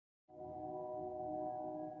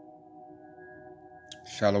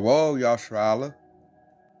Shalom, Yashra'Allah.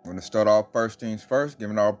 I'm going to start off first things first,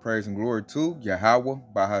 giving all praise and glory to Yahweh,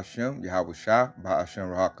 Bahashem, Yahweh Shah, Bahashem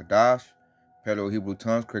Rahakadash, Paleo Hebrew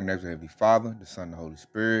tongues, correct names of Heavenly Father, the Son, and the Holy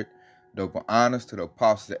Spirit. Double honors to the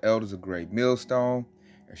apostles and elders of Great Millstone,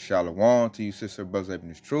 and Shalom to you, sister brothers, living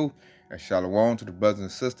this truth, and Shalom to the brothers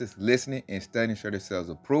and sisters listening and studying, show themselves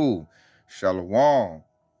approved. Shalom.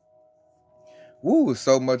 Woo, there's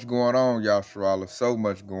so much going on, Yashra'Allah, so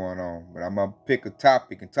much going on. But I'm going to pick a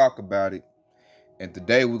topic and talk about it. And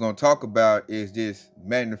today we're going to talk about is this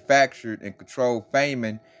manufactured and controlled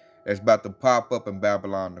famine that's about to pop up in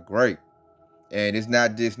Babylon the Great. And it's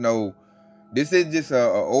not just this is just a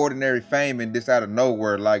ordinary famine just out of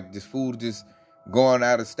nowhere, like this food just going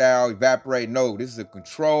out of style, evaporating. No, this is a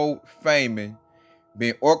controlled famine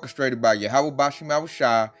being orchestrated by Yahweh Bashim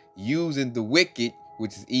Yahushua using the wicked,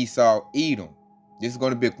 which is Esau, Edom. This is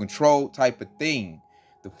going to be a controlled type of thing.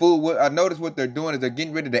 The food, I notice what they're doing is they're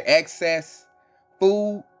getting rid of the excess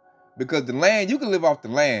food, because the land, you can live off the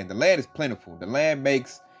land. The land is plentiful. The land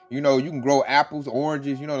makes, you can grow apples,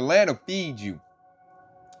 oranges. The land will feed you.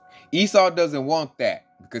 Esau doesn't want that,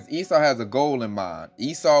 because Esau has a goal in mind.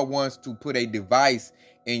 Esau wants to put a device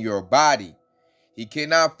in your body. He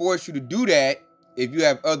cannot force you to do that if you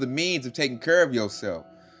have other means of taking care of yourself.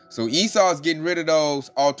 So Esau is getting rid of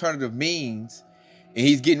those alternative means, and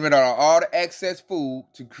he's getting rid of all the excess food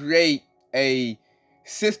to create a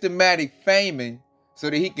systematic famine so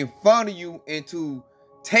that he can funnel you into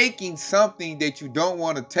taking something that you don't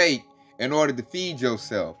want to take in order to feed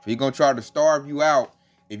yourself. He's going to try to starve you out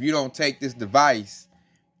if you don't take this device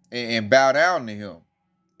and bow down to him.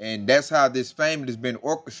 And that's how this famine has been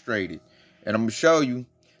orchestrated. And I'm going to show you,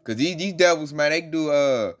 because these devils, man, they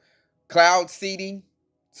do cloud seeding.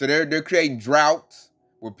 So they're creating droughts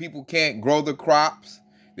where people can't grow their crops.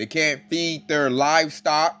 They can't feed their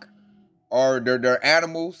livestock or their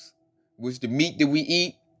animals, which the meat that we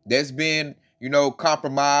eat, that's been,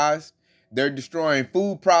 compromised. They're destroying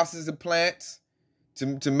food processing plants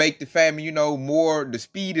to make the famine, more, to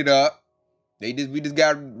speed it up. We just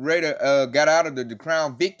got out of the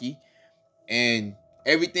Crown Vicky, and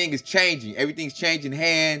everything is changing. Everything's changing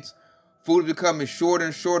hands. Food is becoming shorter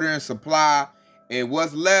and shorter in supply. And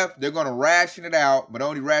what's left, they're going to ration it out, but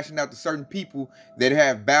only ration out to certain people that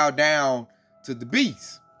have bowed down to the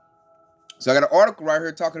beast. So I got an article right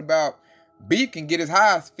here talking about beef can get as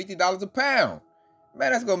high as $50 a pound.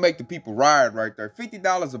 Man, that's going to make the people riot right there.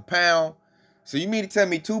 $50 a pound. So you mean to tell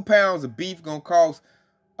me 2 pounds of beef going to cost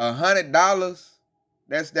 $100?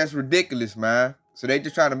 That's ridiculous, man. So they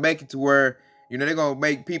just trying to make it to where, they're going to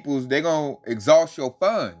make they're going to exhaust your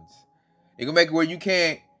funds. They're going to make it where you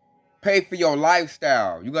can't pay for your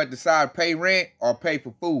lifestyle. You got to decide pay rent or pay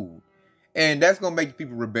for food. And that's going to make the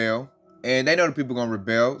people rebel. And they know the people are going to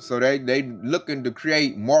rebel. So they looking to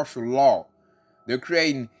create martial law. They're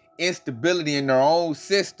creating instability in their own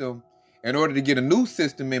system in order to get a new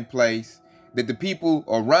system in place that the people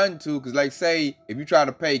are run to. Because like say, if you try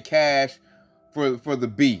to pay cash for the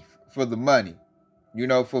beef, for the money,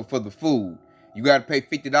 for the food, you got to pay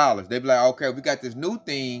 $50. They be like, okay, we got this new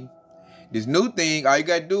thing. This new thing, all you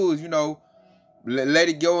got to do is, let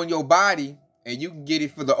it go in your body and you can get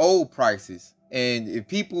it for the old prices. And if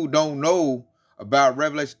people don't know about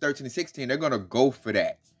Revelation 13 and 16, they're going to go for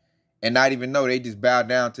that and not even know. They just bow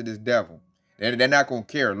down to this devil. They're not going to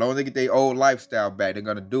care. As long as they get their old lifestyle back, they're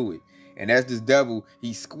going to do it. And that's this devil.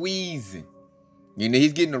 He's squeezing.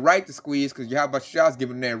 He's getting the right to squeeze because Yahweh Shah's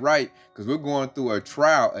giving him that right, because we're going through a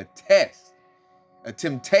trial, a test, a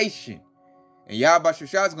temptation. And Yahweh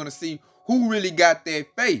Shah is going to see who really got that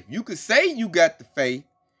faith. You could say you got the faith,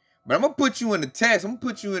 but I'm going to put you in the test. I'm going to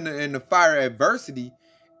put you in the fire of adversity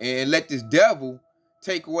and let this devil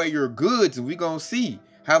take away your goods. And we're going to see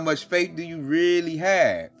how much faith do you really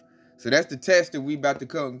have. So that's the test that we about to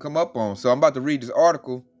come up on. So I'm about to read this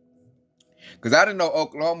article because I didn't know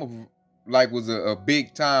Oklahoma was a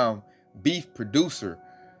big time beef producer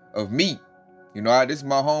of meat. This is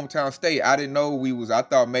my hometown state. I didn't know I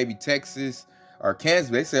thought maybe Texas or Kansas.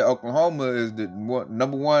 They said Oklahoma is the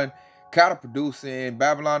number one cattle producer in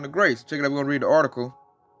Babylon the Great. So check it out. We're going to read the article.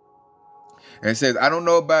 And it says, I don't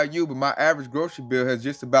know about you, but my average grocery bill has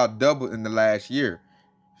just about doubled in the last year.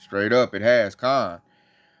 Straight up, it has, Con.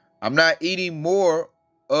 I'm not eating more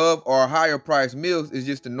of or higher priced meals. It's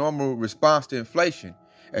just a normal response to inflation.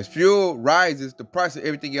 As fuel rises, the price of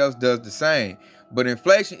everything else does the same. But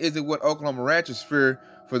inflation isn't what Oklahoma ranchers fear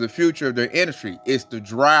for the future of their industry. It's the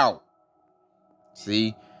drought.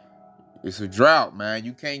 See, it's a drought, man.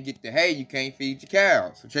 You can't get the hay, you can't feed your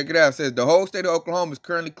cows. So check it out. It says the whole state of Oklahoma is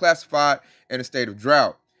currently classified in a state of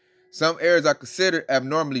drought. Some areas are considered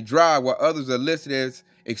abnormally dry, while others are listed as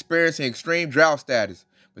experiencing extreme drought status.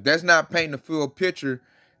 But that's not painting the full picture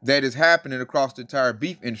that is happening across the entire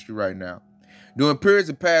beef industry right now. During periods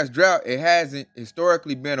of past drought, it hasn't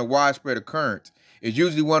historically been a widespread occurrence. It's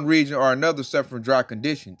usually one region or another suffering dry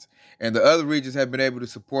conditions, and the other regions have been able to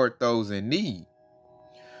support those in need.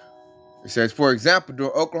 It says, for example,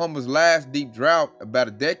 during Oklahoma's last deep drought about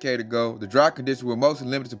a decade ago, the dry conditions were mostly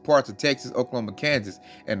limited to parts of Texas, Oklahoma, Kansas,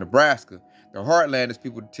 and Nebraska, the heartland as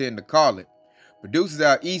people tend to call it. Producers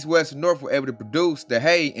out east, west, and north were able to produce the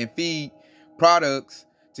hay and feed products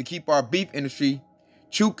to keep our beef industry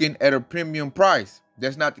chuking at a premium price.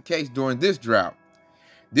 That's not the case during this drought.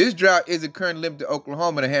 This drought isn't currently limited to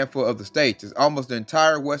Oklahoma and a handful of the states. It's almost the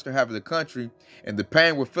entire western half of the country, and the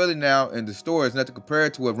pain we're feeling now in the store is nothing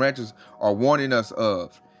compared to what ranchers are warning us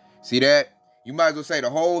of. See that? You might as well say the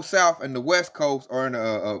whole South and the West Coast are in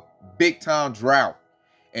a big-time drought,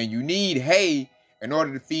 and you need hay in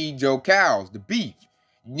order to feed your cows, the beef.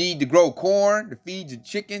 You need to grow corn to feed your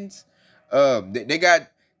chickens. They got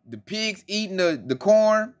the pigs eating the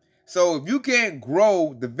corn. So if you can't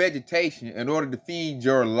grow the vegetation in order to feed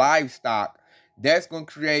your livestock, that's going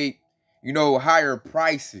to create, higher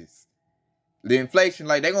prices. The inflation,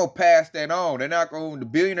 they're going to pass that on. The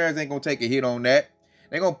billionaires ain't going to take a hit on that.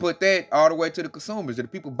 They're going to put that all the way to the consumers, to the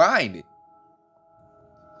people buying it.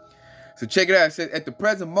 So check it out. It says, at the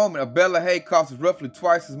present moment, a bale of hay costs roughly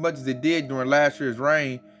twice as much as it did during last year's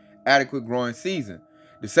adequate growing season.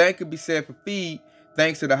 The same could be said for feed,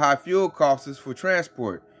 thanks to the high fuel costs for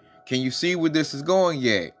transport. Can you see where this is going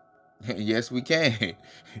yet? Yes, we can.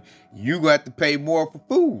 You got to pay more for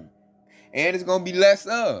food, and it's going to be less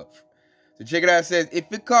of. So check it out. It says, if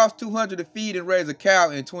it costs $200 to feed and raise a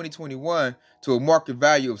cow in 2021 to a market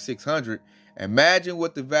value of $600, imagine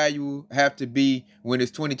what the value have to be when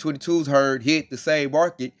its 2022's herd hit the same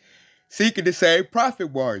market, seeking the same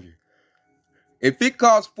profit margin. If it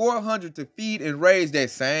costs $400 to feed and raise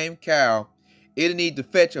that same cow, it'll need to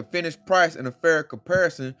fetch a finished price in a fair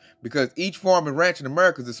comparison, because each farm and ranch in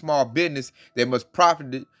America is a small business that must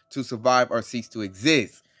profit to survive or cease to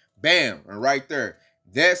exist. Bam! And right there.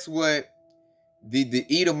 That's what the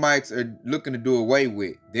Edomites are looking to do away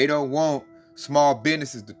with. They don't want small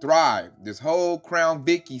businesses to thrive. This whole Crown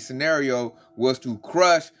Vicky scenario was to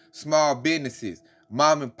crush small businesses,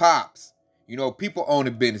 mom and pops. People own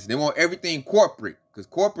a business. They want everything corporate, because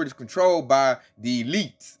corporate is controlled by the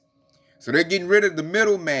elites. So they're getting rid of the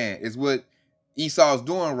middleman, is what Esau's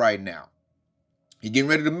doing right now. He's getting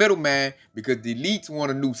rid of the middleman because the elites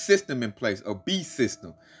want a new system in place, a beast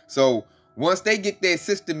system. So once they get that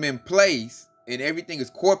system in place and everything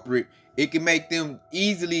is corporate, it can make them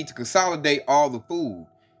easily to consolidate all the food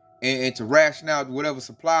and to ration out whatever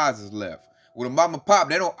supplies is left. With a mom and pop,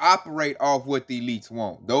 they don't operate off what the elites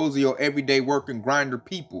want. Those are your everyday working grinder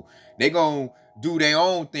people. They're going to do their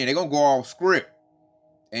own thing. They're going to go off script.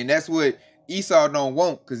 And that's what Esau don't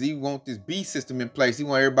want, because he wants this beast system in place. He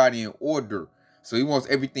wants everybody in order. So he wants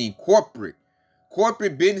everything corporate.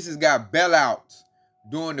 Corporate businesses got bailouts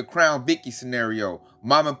during the Crown Vicky scenario.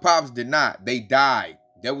 Mom and pops did not. They died.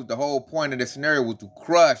 That was the whole point of the scenario, was to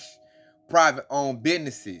crush private-owned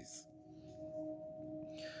businesses.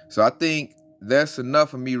 So I think that's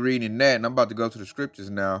enough of me reading that. And I'm about to go to the scriptures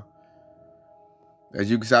now. As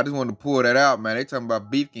you can see, I just wanted to pull that out, man. They talking about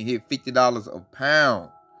beef can hit $50 a pound,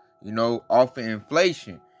 off of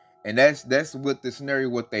inflation. And that's what the scenario,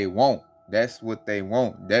 what they want. That's what they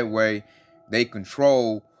want. That way, they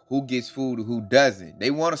control who gets food and who doesn't.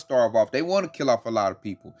 They want to starve off. They want to kill off a lot of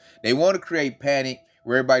people. They want to create panic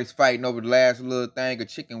where everybody's fighting over the last little thing of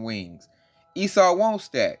chicken wings. Esau wants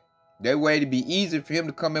that. That way, it'd be easier for him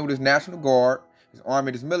to come in with his National Guard, his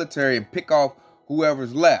army, his military, and pick off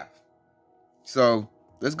whoever's left. So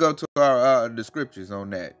let's go to our the scriptures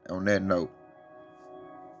on that note.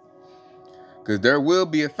 Because there will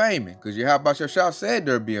be a famine. Because Yahweh said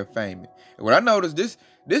there'll be a famine. And what I noticed,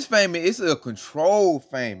 this famine is a controlled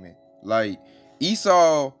famine. Like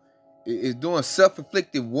Esau is doing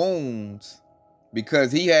self-inflicted wounds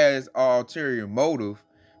because he has ulterior motive,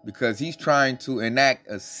 because he's trying to enact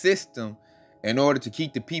a system in order to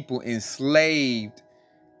keep the people enslaved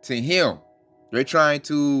to him. They're trying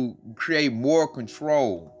to create more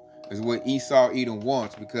control, is what Esau Edom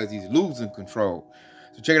wants, because he's losing control.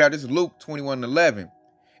 So check it out. This is Luke 21:11.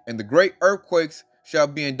 And the great earthquakes shall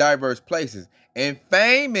be in diverse places, and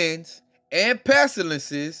famines and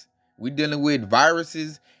pestilences. We're dealing with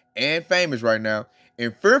viruses and famines right now.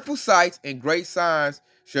 And fearful sights and great signs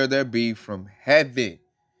shall there be from heaven.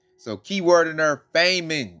 So key word in there,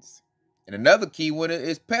 famines. And another key one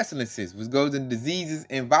is pestilences, which goes in diseases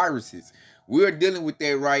and viruses, We're dealing with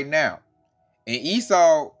that right now. And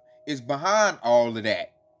Esau is behind all of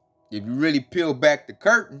that. If you really peel back the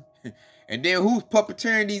curtain, and then who's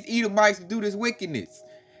puppeteering these Edomites to do this wickedness?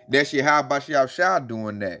 That's Yahweh Shah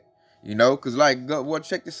doing that. You know, because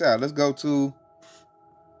check this out. Let's go to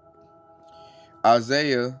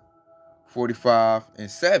Isaiah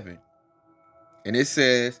 45:7. And it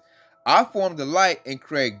says, I form the light and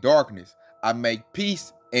create darkness. I make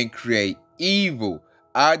peace and create evil.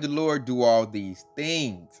 I, the Lord, do all these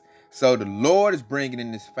things. So the Lord is bringing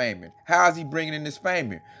in this famine. How is he bringing in this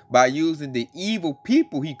famine? By using the evil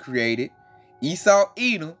people he created, Esau,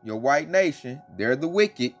 Edom, your white nation, they're the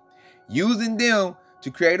wicked, using them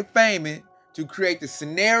to create a famine, to create the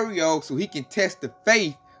scenario so he can test the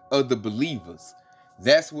faith of the believers.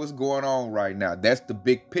 That's what's going on right now. That's the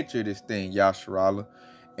big picture of this thing, Yasharallah.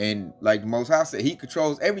 And like the Most High said, he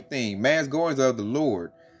controls everything. Man's goings are of the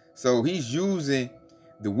Lord. So he's using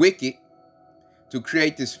the wicked to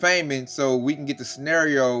create this famine so we can get the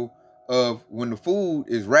scenario of when the food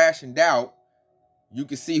is rationed out, you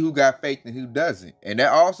can see who got faith and who doesn't. And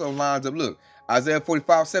that also lines up. Look, Isaiah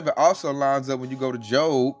 45:7 also lines up when you go to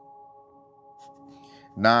Job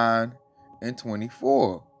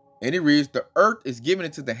 9:24. And it reads, the earth is given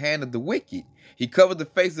into the hand of the wicked. He covered the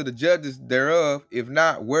face of the judges thereof. If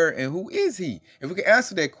not, where and who is he? If we can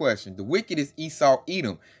answer that question, the wicked is Esau,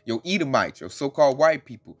 Edom, your Edomites, your so-called white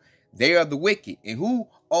people. They are the wicked. And who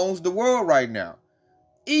owns the world right now?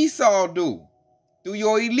 Esau do. Through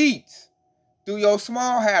your elites. Through your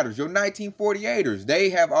small hatters, your 1948ers.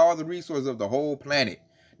 They have all the resources of the whole planet.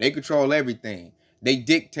 They control everything. They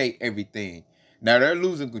dictate everything. Now, they're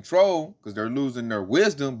losing control because they're losing their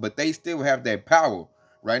wisdom, but they still have that power.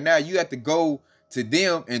 Right now, you have to go to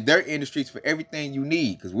them and their industries for everything you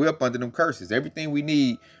need because we're up under them curses. Everything we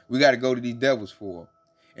need, we got to go to these devils for.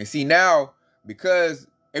 And see, now, because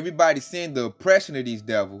everybody's seeing the oppression of these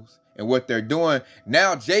devils and what they're doing,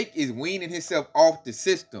 now Jake is weaning himself off the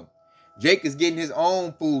system. Jake is getting his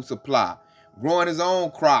own food supply, growing his own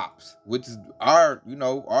crops, which is our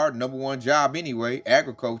number one job anyway,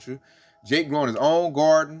 agriculture. Jake growing his own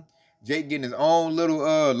garden. Jake getting his own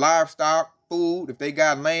little livestock food if they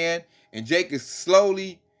got land. And Jake is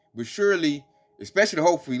slowly but surely, especially the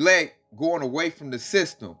hopeful elect, going away from the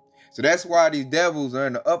system. So that's why these devils are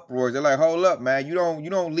in the uproar. They're like, hold up, man. You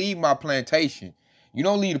don't leave my plantation. You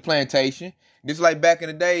don't leave the plantation. Just like back in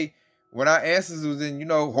the day when our ancestors was in,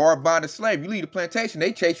 hard bonded slave. You leave the plantation,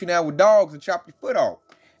 they chase you down with dogs and chop your foot off.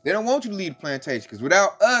 They don't want you to leave the plantation because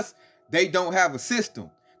without us, they don't have a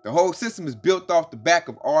system. The whole system is built off the back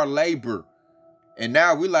of our labor. And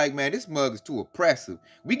now we're like, man, this mug is too oppressive.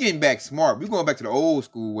 We getting back smart. We going back to the old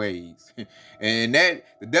school ways. And that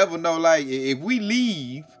the devil know, like, if we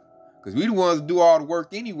leave, because we the ones that do all the work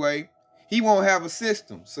anyway, he won't have a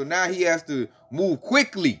system. So now he has to move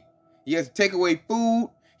quickly. He has to take away food.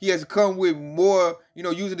 He has to come with more,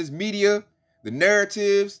 using this media, the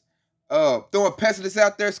narratives, throwing pestilence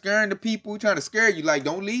out there, scaring the people, trying to scare you. Like,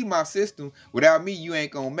 don't leave my system. Without me, you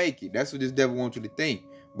ain't gonna make it. That's what this devil wants you to think.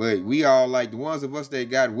 But we all, like, the ones of us that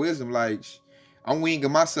got wisdom, like, I'm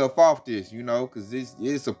weaning myself off this, because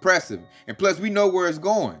it's oppressive. And plus, we know where it's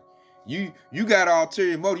going. You got an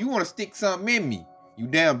ulterior motive. You want to stick something in me, you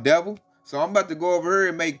damn devil. So I'm about to go over here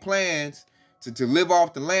and make plans to live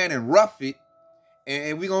off the land and rough it,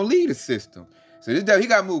 and we gonna leave the system. So this devil, he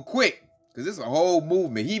got to move quick. Because it's a whole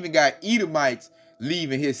movement. He even got Edomites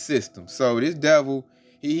leaving his system. So this devil,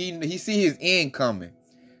 he see his end coming.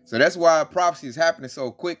 So that's why prophecy is happening so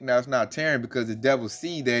quick now. It's not tearing because the devil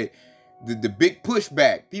see that the big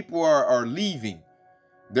pushback. People are leaving.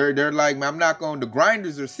 They're like, man, I'm not going, the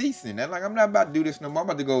grinders are ceasing. They're like, I'm not about to do this no more. I'm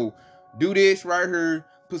about to go do this right here,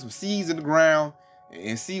 put some seeds in the ground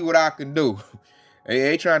and see what I can do.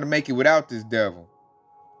 They trying to make it without this devil.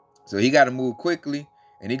 So he got to move quickly.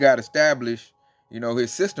 And he got to establish,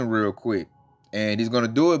 his system real quick. And he's going to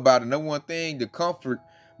do it by the number one thing, the comfort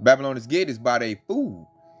Babylonians get is by their food,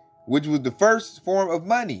 which was the first form of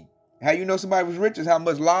money. How you know somebody was rich is how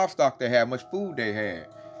much livestock they had, how much food they had.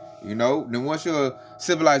 Then once your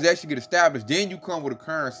civilization get established, then you come with a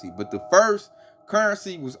currency. But the first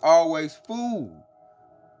currency was always food.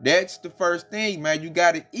 That's the first thing, man. You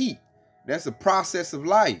got to eat. That's a process of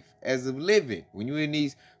life, as of living. When you're in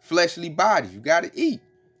these fleshly bodies, you got to eat.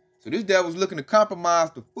 So this devil's looking to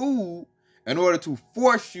compromise the food in order to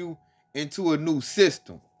force you into a new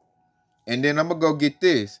system. And then I'm going to go get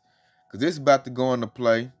this, because this is about to go into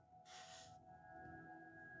play.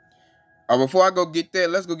 Before I go get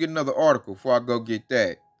that, let's go get another article before I go get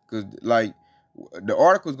that. Because, the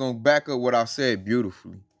article is going to back up what I said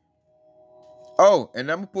beautifully. Oh,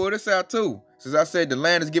 and I'm going to pull this out too. Since I said the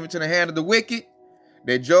land is given to the hand of the wicked,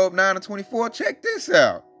 that Job 9 and 24, check this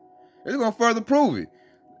out. It's going to further prove it.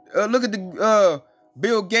 Look at the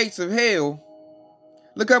Bill Gates of hell.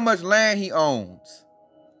 Look how much land he owns.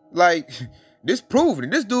 Like, this proving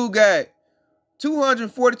it. This dude got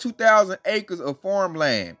 242,000 acres of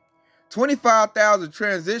farmland, 25,000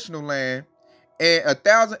 transitional land, and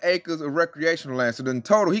 1,000 acres of recreational land. So in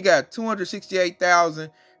total, he got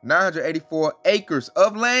 268,984 acres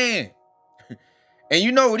of land. And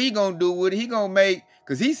you know what he gonna do with it? He gonna make,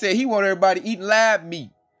 because he said he want everybody eating live meat.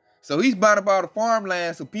 So he's buying up all the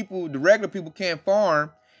farmland so people, the regular people, can't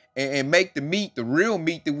farm and make the meat, the real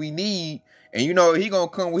meat that we need. And you know, he gonna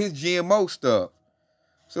come with his GMO stuff.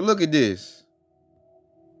 So look at this.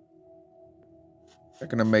 I'm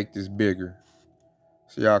gonna make this bigger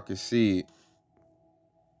so y'all can see it.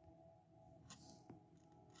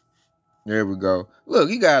 There we go. Look,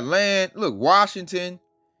 he got land. Look, Washington,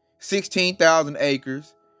 16,000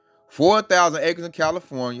 acres. 4,000 acres in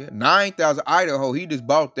California, 9,000 Idaho. He just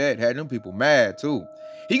bought that. Had them people mad too.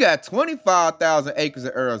 He got 25,000 acres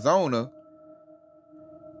in Arizona,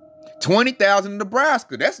 20,000 in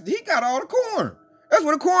Nebraska. He got all the corn. That's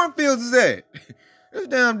where the cornfields is at. This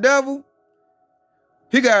damn devil.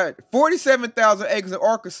 He got 47,000 acres in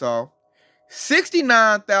Arkansas,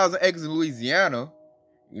 69,000 acres in Louisiana.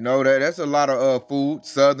 You know that's a lot of food.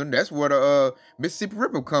 Southern. That's where the Mississippi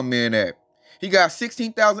River come in at. He got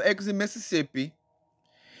 16,000 acres in Mississippi.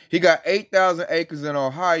 He got 8,000 acres in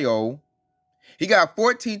Ohio. He got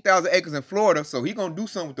 14,000 acres in Florida. So he gonna do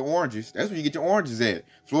something with the oranges. That's where you get your oranges at.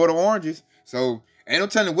 Florida oranges. So ain't no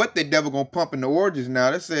telling what that devil gonna pump in the oranges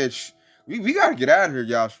now. They said, we gotta get out of here,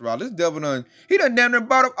 y'all. This devil done damn near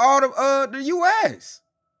bought up all of the U.S.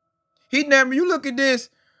 He damn near, you look at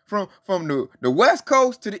this. From the West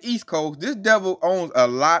Coast to the East Coast, this devil owns a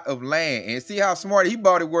lot of land. And see how smart he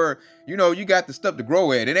bought it where, you know, you got the stuff to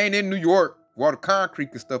grow at. It ain't in New York where the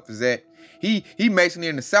concrete and stuff is at. He making it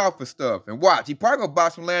in the South and stuff. And watch, he probably gonna buy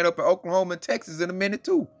some land up in Oklahoma and Texas in a minute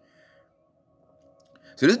too.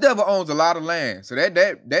 So this devil owns a lot of land. So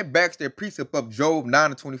that backs their precept up Job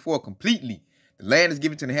 9 and 24 completely. The land is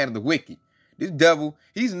given to the hand of the wicked. This devil,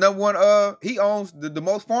 he's the number one, he owns the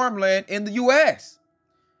most farmland in the U.S.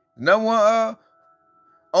 Number one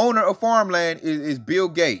owner of farmland is Bill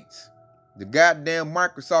Gates, the goddamn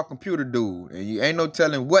Microsoft computer dude. And you ain't no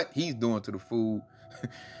telling what he's doing to the food.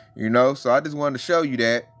 You know, so I just wanted to show you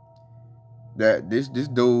that this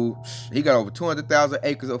dude, he got over 200,000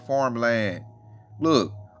 acres of farmland.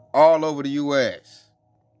 Look, all over the U.S.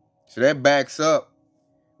 So that backs up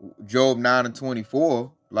Job 9 and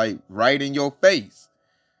 24, like right in your face.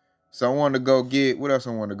 So I wanted to go get, what else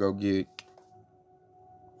I want to go get?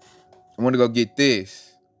 I want to go get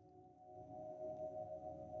this.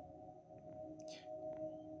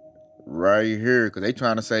 Right here. Because they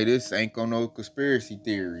trying to say this ain't gonna no conspiracy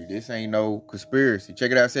theory. This ain't no conspiracy.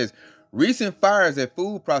 Check it out. It says, recent fires at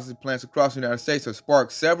food processing plants across the United States have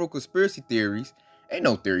sparked several conspiracy theories. Ain't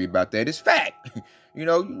no theory about that. It's fact. You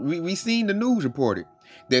know, we seen the news reported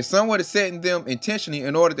that someone is setting them intentionally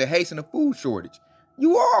in order to hasten the food shortage.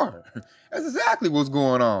 You are. That's exactly what's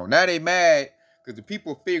going on. Now they mad because the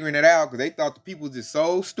people are figuring it out because they thought the people was just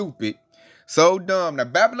so stupid, so dumb. Now,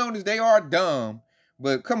 Babylonians, they are dumb,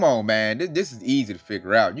 but come on, man. This is easy to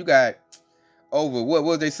figure out. You got over, what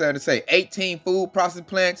was they saying to say, 18 food processing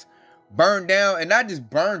plants burned down, and not just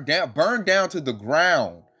burned down to the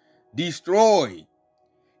ground, destroyed.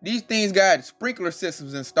 These things got sprinkler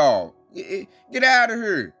systems installed. Get out of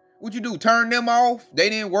here. What you do, turn them off? They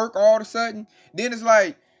didn't work all of a sudden? Then it's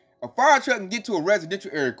like a fire truck can get to a residential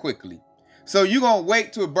area quickly. So you gonna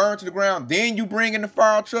wait till it burn to the ground, then you bring in the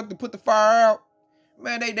fire truck to put the fire out?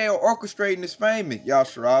 Man, they are orchestrating this famine, y'all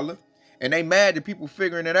Sharala. And they mad that people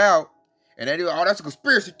figuring it out. And they do, oh, that's a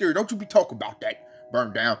conspiracy theory. Don't you be talking about that.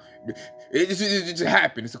 Burn down. It just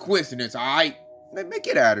happened. It's a coincidence, all right? Man,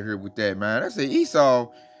 get out of here with that, man. I said Esau,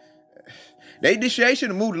 they should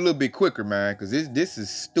have moved a little bit quicker, man, because this is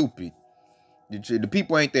stupid. The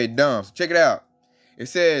people ain't that dumb. So check it out. It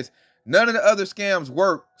says, none of the other scams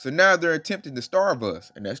work, so now they're attempting to starve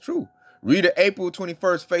us. And that's true. Read the April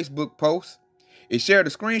 21st Facebook post. It shared a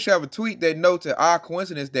screenshot of a tweet that notes an odd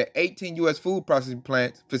coincidence that 18 U.S. food processing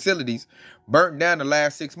plant facilities burnt down the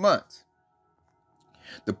last 6 months.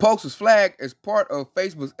 The post was flagged as part of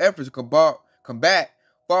Facebook's efforts to combat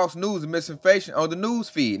false news and misinformation on the news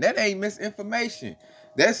feed. That ain't misinformation.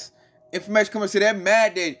 That's information coming to that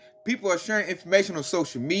mad that people are sharing information on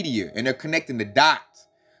social media and they're connecting the dots.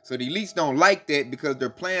 So the elites don't like that because their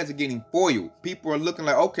plans are getting foiled. People are looking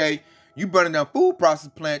like, okay, you burning down food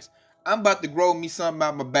processing plants. I'm about to grow me something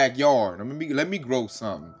out my backyard. Let me grow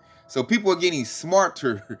something. So people are getting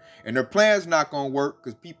smarter, and their plan's not gonna work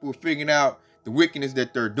because people are figuring out the wickedness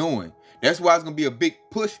that they're doing. That's why it's gonna be a big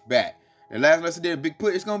pushback. The last lesson did a big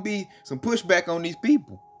push. It's gonna be some pushback on these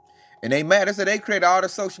people. And they mad. They said they created all the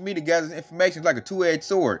social media gathers information like a two-edged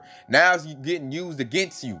sword. Now it's getting used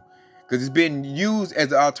against you because it's been used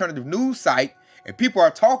as an alternative news site, and people are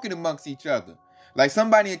talking amongst each other. Like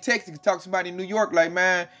somebody in Texas can talk to somebody in New York, like,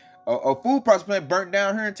 man, a food processing plant burnt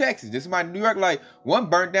down here in Texas. There's somebody in New York, like, one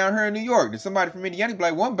burnt down here in New York. There's somebody from Indiana,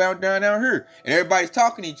 like, one burnt down here. And everybody's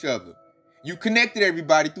talking to each other. You connected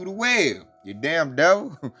everybody through the web. You damn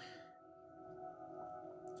devil.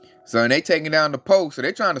 So, and they taking down the post. So,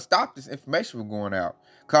 they're trying to stop this information from going out.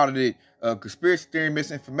 Calling it conspiracy theory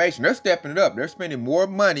misinformation. They're stepping it up. They're spending more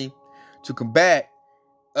money to combat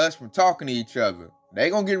us from talking to each other.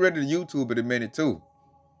 They gonna get rid of the YouTube in a minute, too.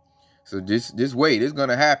 So just wait, it's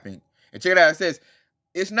gonna happen. And check it out, it says,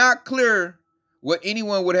 it's not clear what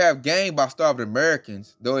anyone would have gained by starving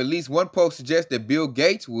Americans, though at least one post suggests that Bill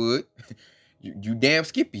Gates would. you damn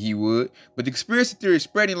skippy, he would. But the conspiracy theory is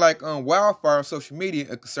spreading like wildfire on social media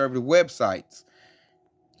and conservative websites.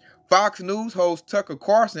 Fox News host Tucker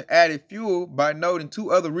Carlson added fuel by noting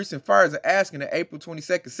two other recent fires and asking the April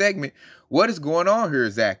 22nd segment, what is going on here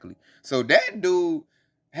exactly? So that dude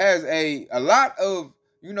has a lot of,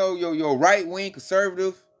 you know, your right-wing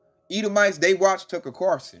conservative Edomites, they watch Tucker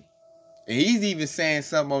Carlson. And he's even saying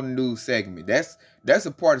something on the news segment. That's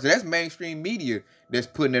a part of it. That's mainstream media that's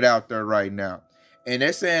putting it out there right now. And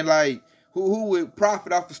they're saying, like, who would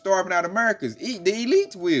profit off of starving out Americans? The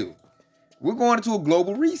elites will. We're going into a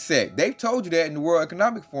global reset. They've told you that in the World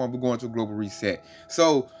Economic Forum, we're going to a global reset.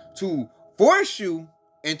 So to force you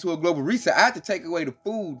into a global reset, I have to take away the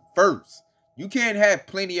food first. You can't have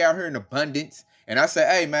plenty out here in abundance. And I say,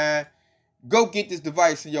 hey, man, go get this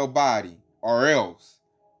device in your body or else,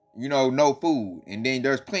 you know, no food. And then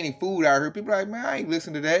there's plenty of food out here. People are like, man, I ain't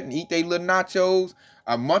listen to that, and eat their little nachos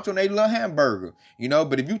or munch on their little hamburger, you know.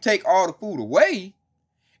 But if you take all the food away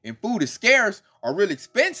and food is scarce or really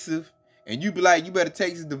expensive, and you be like, you better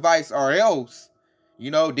take this device or else,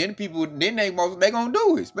 you know, then they gonna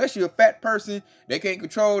do it. Especially a fat person, they can't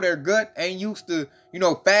control their gut, ain't used to, you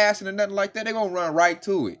know, fasting or nothing like that. They gonna run right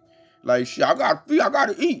to it. Like, shit, I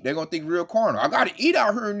gotta eat. They gonna think real corner. I gotta eat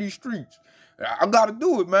out here in these streets. I gotta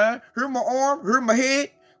do it, man. Here my arm, here my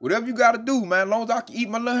head. Whatever you gotta do, man. As long as I can eat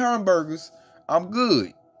my little hamburgers, I'm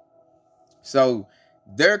good. So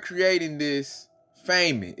they're creating this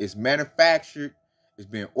famine. It's manufactured. It's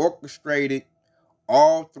being orchestrated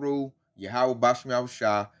all through Yahweh Bashem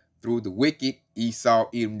Yahushua, through the wicked Esau,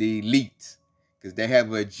 even the elites. Because they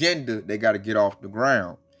have an agenda they got to get off the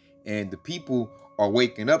ground. And the people are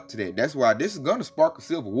waking up to that. That's why this is going to spark a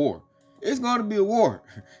civil war. It's going to be a war.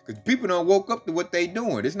 Because people don't woke up to what they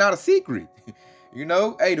doing. It's not a secret. You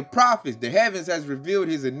know, hey, the prophets, the heavens has revealed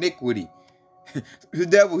his iniquity. The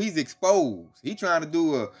devil, he's exposed. He trying to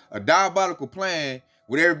do a diabolical plan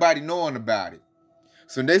with everybody knowing about it.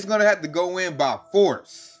 So they're going to have to go in by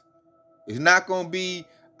force. It's not going to be,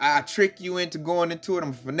 I trick you into going into it,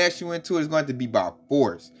 I'm going to finesse you into it. It's going to be by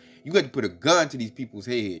force. You got to put a gun to these people's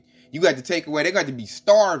head. You got to take away, they got to be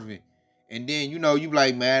starving. And then, you know, you be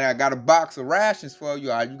like, man, I got a box of rations for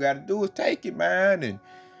you. All you got to do is take it, man. And,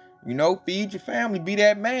 you know, feed your family. Be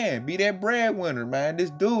that man. Be that breadwinner, man.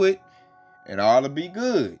 Just do it. And all will be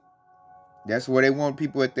good. That's where they want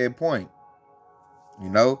people at that point. You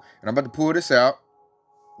know? And I'm about to pull this out.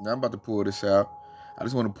 I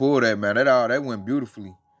just want to pull that, man. That went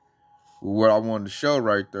beautifully with what I wanted to show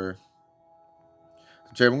right there.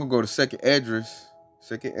 So, Jay, I'm going to go to second address.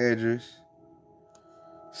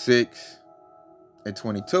 6 and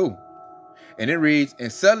 22. And it reads,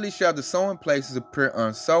 and suddenly shall the sowing places appear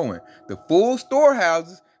unsown. The full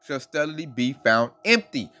storehouses shall steadily be found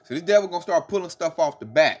empty. So this devil going to start pulling stuff off the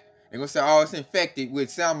back. They're going to say, oh, it's infected with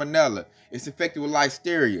salmonella. It's infected with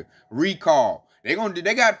listeria. Recall. They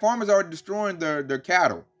got farmers already destroying their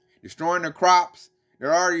cattle, destroying their crops.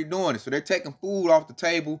 They're already doing it. So they're taking food off the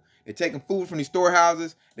table. They're taking food from these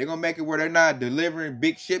storehouses. They're going to make it where they're not delivering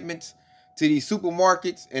big shipments to these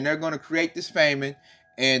supermarkets. And they're going to create this famine.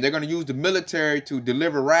 And they're going to use the military to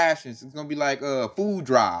deliver rations. It's going to be like food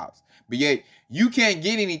drives. But yet, you can't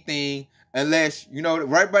get anything unless, you know,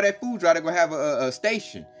 right by that food drive, they're going to have a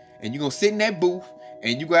station. And you're going to sit in that booth.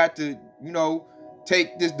 And you're going to have to, you know,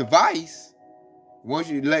 take this device. Once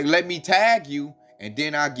you let me tag you, and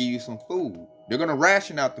then I'll give you some food. They're going to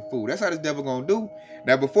ration out the food. That's how this devil going to do.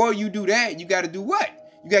 Now, before you do that, you got to do what?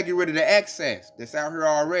 You got to get rid of the excess that's out here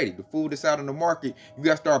already. The food that's out in the market, you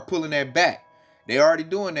got to start pulling that back. They already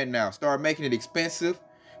doing that now. Start making it expensive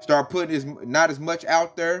start putting not as much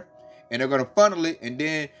out there, and they're gonna funnel it. And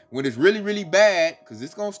then when it's really, really bad, because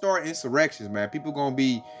it's gonna start insurrections, man. People gonna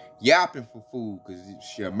be yapping for food, because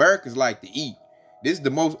Americans like to eat. This is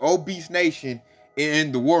the most obese nation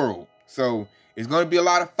in the world, so it's gonna be a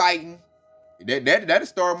lot of fighting. That'll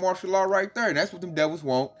start martial law right there, and that's what them devils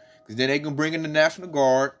want. Because then they can bring in the National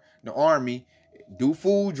Guard, the Army, do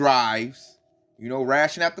food drives,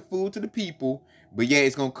 ration out the food to the people. But yeah,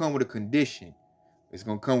 it's gonna come with a condition. It's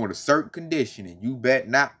gonna come with a certain condition, and you bet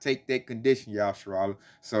not take that condition, y'all, Sharala.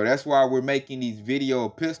 So that's why we're making these video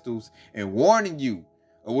epistles and warning you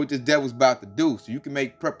of what this devil's about to do, so you can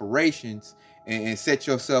make preparations and set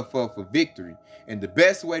yourself up for victory. And the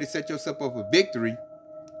best way to set yourself up for victory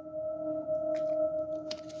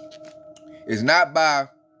is not by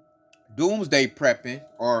doomsday prepping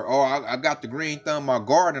or I got the green thumb, my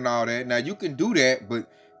guard, and all that. Now, you can do that, but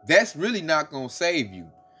that's really not going to save you.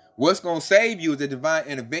 What's going to save you is a divine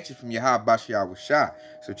intervention from Yahweh Bashiach Shah.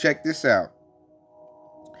 So check this out.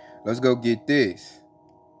 Let's go get this.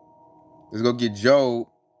 Let's go get Job.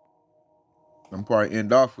 I'm probably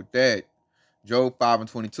end off with that. Job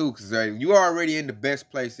 5:22, because you are already in the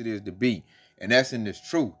best place it is to be. And that's in this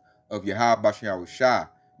truth of Yahweh Bashiach Shah.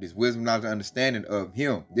 This wisdom, knowledge, and understanding of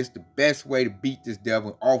him. This is the best way to beat this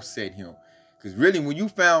devil and offset him. Because really, when you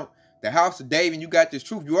found the house of David and you got this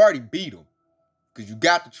truth, you already beat him. Because you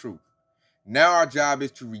got the truth. Now our job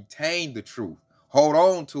is to retain the truth. Hold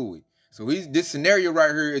on to it. So this scenario right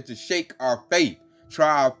here is to shake our faith.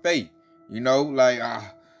 Try our faith. I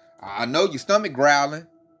know your stomach growling.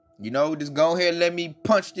 Just go ahead and let me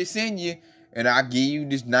punch this in you. And I give you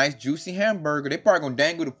this nice juicy hamburger. They probably gonna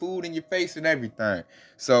dangle the food in your face and everything.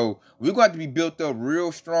 So we're going to be built up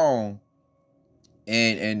real strong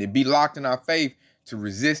and be locked in our faith to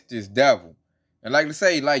resist this devil. And like I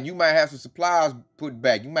say, you might have some supplies put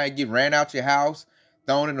back. You might get ran out your house,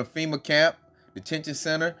 thrown in a FEMA camp, detention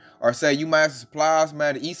center, or say you might have some supplies,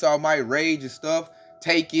 man. The Esau might rage and stuff.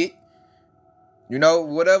 Take it.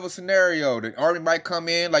 Whatever scenario, the army might come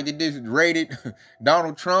in like they did raided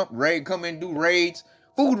Donald Trump, come in and do raids,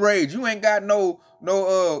 food raids. You ain't got no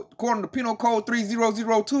according to Penal Code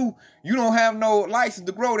 3002, you don't have no license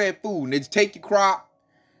to grow that food. And they just take your crop,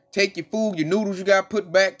 take your food, your noodles you got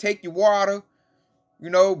put back, take your water,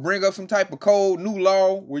 bring up some type of code, new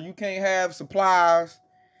law where you can't have supplies,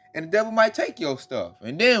 and the devil might take your stuff.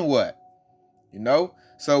 And then what?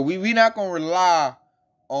 So we not gonna rely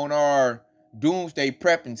on our doomsday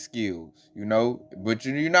prepping skills, but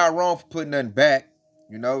you're not wrong for putting nothing back.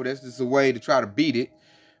 That's just a way to try to beat it.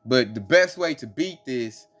 But the best way to beat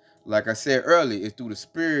this, like I said earlier, is through the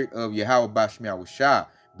spirit of Yahweh Bashiach Shah,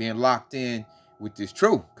 being locked in with this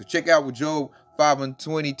truth. Because check out what Job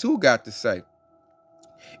 5:22 got to say.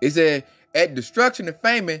 It said, at destruction and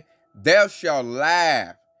famine, thou shalt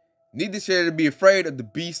laugh, neither shall thou be afraid of the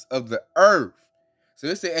beasts of the earth. So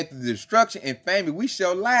it said, at the destruction and famine, we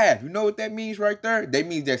shall laugh. You know what that means right there? That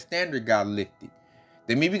means that standard got lifted.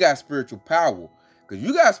 That means we got spiritual power. Because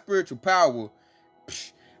you got spiritual power,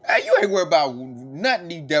 you ain't worried about nothing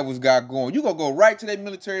these devils got going. You going to go right to that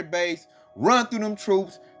military base, run through them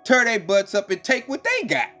troops, tear their butts up, and take what they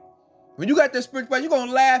got. When you got that spiritual power, you're going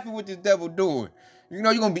to laugh at what this devil doing. You're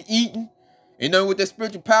going to be eating. And with that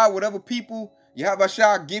spiritual power, whatever people Yahweh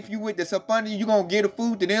Shah gift you with that's up under you, you're going to give the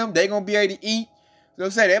food to them. They going to be able to eat. So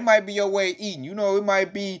say that might be your way of eating. It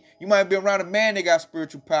might be, you might be around a man that got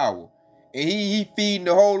spiritual power. And he feeding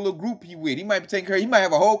the whole little group he with. He might be taking care, he might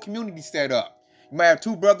have a whole community set up. You might have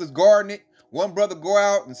two brothers guarding it. One brother go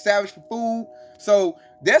out and salvage for food. So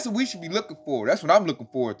that's what we should be looking for. That's what I'm looking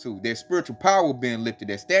forward to. That spiritual power being lifted,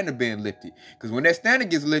 that standard being lifted. Because when that standard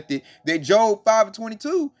gets lifted, that Job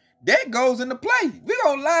 5:22, that goes into play. We're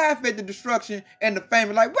going to laugh at the destruction and the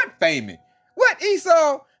famine. Like, what famine? What Esau?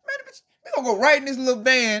 Man, we're going to go right in this little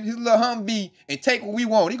van, his little Humvee, and take what we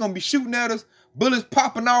want. He's going to be shooting at us, bullets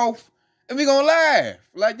popping off, and we're going to laugh.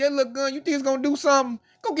 Like, that little gun, you think it's going to do something?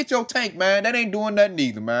 Go get your tank, man. That ain't doing nothing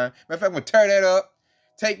either, man. Matter of fact, I'm going to tear that up,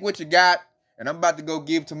 take what you got, and I'm about to go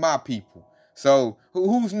give to my people. So,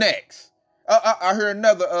 who's next? I heard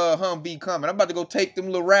another Humvee coming. I'm about to go take them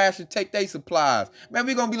little rations, take their supplies. Man,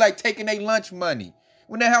 we're going to be like taking their lunch money.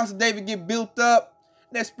 When that house of David get built up,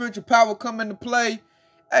 that spiritual power come into play,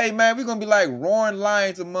 hey, man, we're going to be like roaring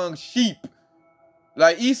lions among sheep.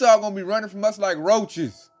 Like Esau going to be running from us like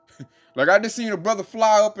roaches. Like I just seen a brother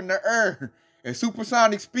fly up in the air at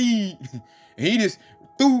supersonic speed. And he just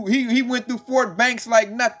he went through Fort Banks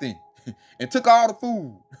like nothing and took all the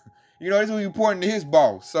food. This is what he reporting to his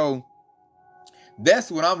boss. So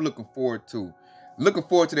that's what I'm looking forward to. Looking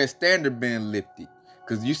forward to that standard being lifted.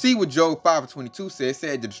 Because you see what Job 5:22 said. It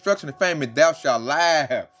said, the destruction of famine, thou shalt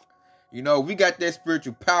laugh. You know, we got that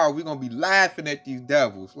spiritual power. We're going to be laughing at these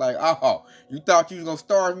devils. Like, oh, you thought you was going to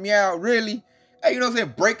starve me out? Really? Hey, you know what I'm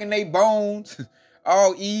saying? Breaking their bones.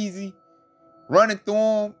 All easy. Running through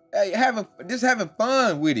them. Hey, just having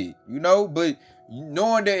fun with it, you know? But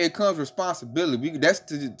knowing that it comes responsibility. That's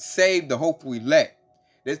to save the hopeful elect.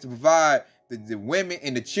 That's to provide the women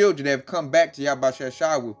and the children that have come back to Yahweh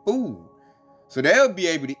Shai with food. So they'll be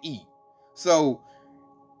able to eat. So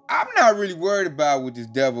I'm not really worried about what this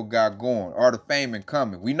devil got going or the famine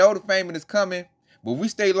coming. We know the famine is coming, but we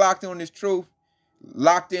stay locked in on this truth,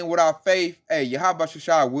 locked in with our faith. Hey, Yahweh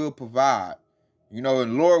Shai will provide. You know,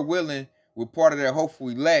 and Lord willing, we're part of that hopeful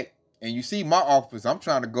elect. And you see my office, I'm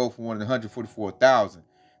trying to go for one of the 144,000.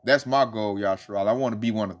 That's my goal, Yashral. I want to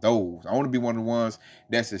be one of those. I want to be one of the ones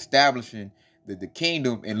that's establishing the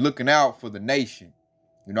kingdom and looking out for the nation.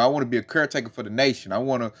 You know, I want to be a caretaker for the nation. I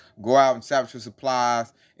want to go out and establish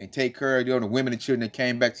supplies and take care of the women and children that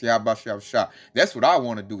came back to Yahweh Shah. That's what I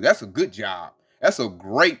want to do. That's a good job. That's a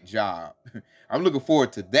great job. I'm looking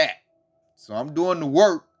forward to that. So I'm doing the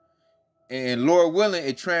work. And Lord willing,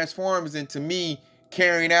 it transforms into me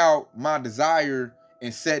carrying out my desire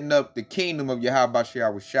and setting up the kingdom of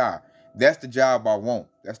Yahweh Shah. That's the job I want.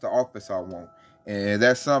 That's the office I want. And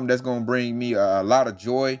that's something that's going to bring me a lot of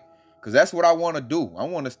joy. Because that's what I want to do. I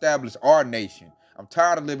want to establish our nation. I'm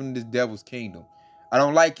tired of living in this devil's kingdom. I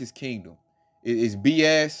don't like his kingdom. It's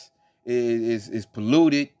BS. It's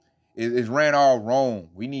polluted. It's ran all wrong.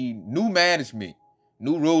 We need new management,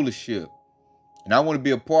 new rulership. And I want to be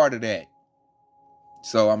a part of that.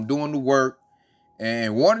 So I'm doing the work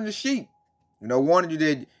and warning the sheep. You know, warning you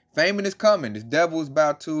that famine is coming. This devil is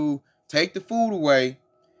about to take the food away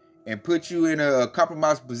and put you in a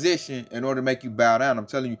compromised position in order to make you bow down. I'm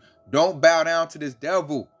telling you, don't bow down to this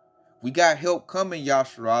devil. We got help coming,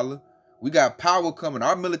 Yasharallah. We got power coming.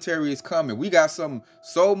 Our military is coming. We got something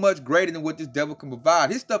so much greater than what this devil can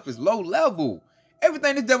provide. His stuff is low level.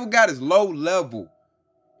 Everything this devil got is low level.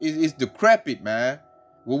 It's decrepit, man.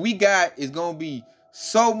 What we got is going to be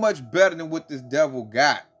so much better than what this devil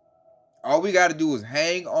got. All we got to do is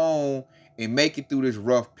hang on and make it through this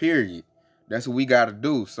rough period. That's what we got to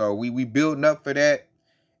do. So we building up for that.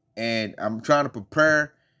 And I'm trying to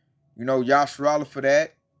prepare, you know, Yasharallah for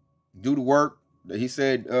that. Do the work. He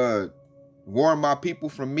said, warn my people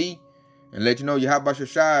from me and let you know Yahweh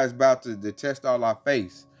Shai is about to test all our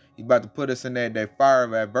faith. He's about to put us in that fire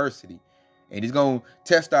of adversity. And he's going to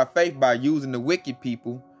test our faith by using the wicked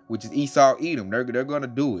people, which is Esau, Edom. They're going to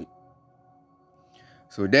do it.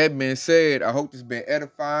 So with that being said, I hope this has been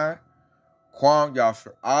edifying. Kwam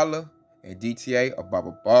Yashar Allah and DTA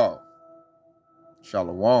Ababa Ball.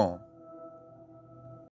 Shalom.